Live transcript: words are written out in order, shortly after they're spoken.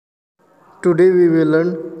Today we will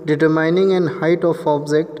learn determining an height of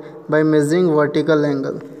object by measuring vertical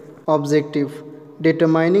angle. Objective: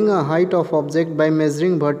 determining a height of object by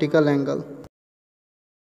measuring vertical angle.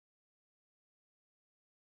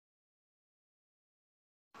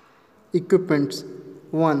 Equipments: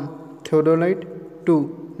 1. Theodolite. 2.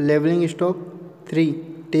 Leveling stock. 3.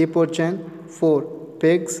 Tape or chain. 4.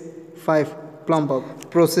 Pegs. 5. Plumb up.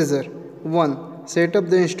 Procedure: 1. Set up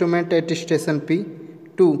the instrument at station P.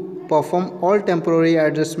 2. Perform all temporary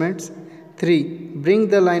adjustments. 3. Bring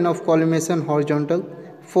the line of collimation horizontal.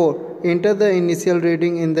 4. Enter the initial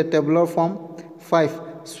reading in the tabular form. 5.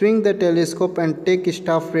 Swing the telescope and take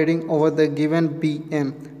staff reading over the given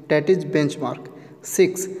BM, that is benchmark.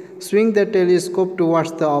 6. Swing the telescope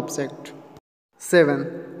towards the object. 7.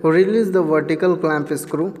 Release the vertical clamp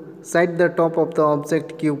screw. Sight the top of the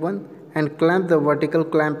object Q1 and clamp the vertical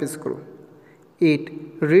clamp screw. 8.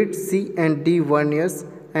 Read C and D verniers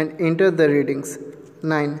and enter the readings.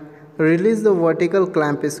 9. Release the vertical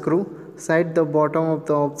clamp screw. Sight the bottom of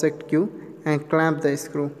the object Q and clamp the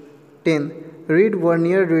screw. 10. Read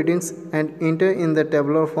vernier readings and enter in the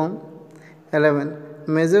tabular form. 11.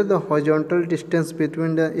 Measure the horizontal distance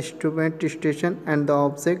between the instrument station and the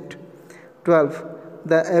object. 12.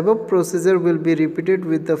 The above procedure will be repeated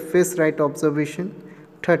with the face right observation.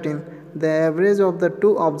 13. The average of the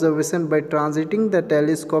two observations by transiting the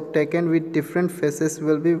telescope taken with different faces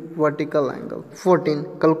will be vertical angle.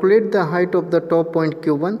 14. Calculate the height of the top point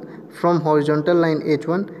Q1 from horizontal line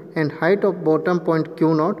H1 and height of bottom point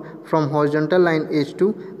Q0 from horizontal line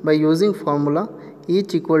H2 by using formula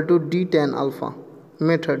H equal to D tan alpha.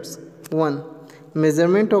 Methods: 1.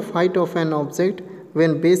 Measurement of height of an object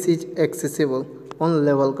when base is accessible on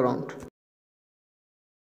level ground.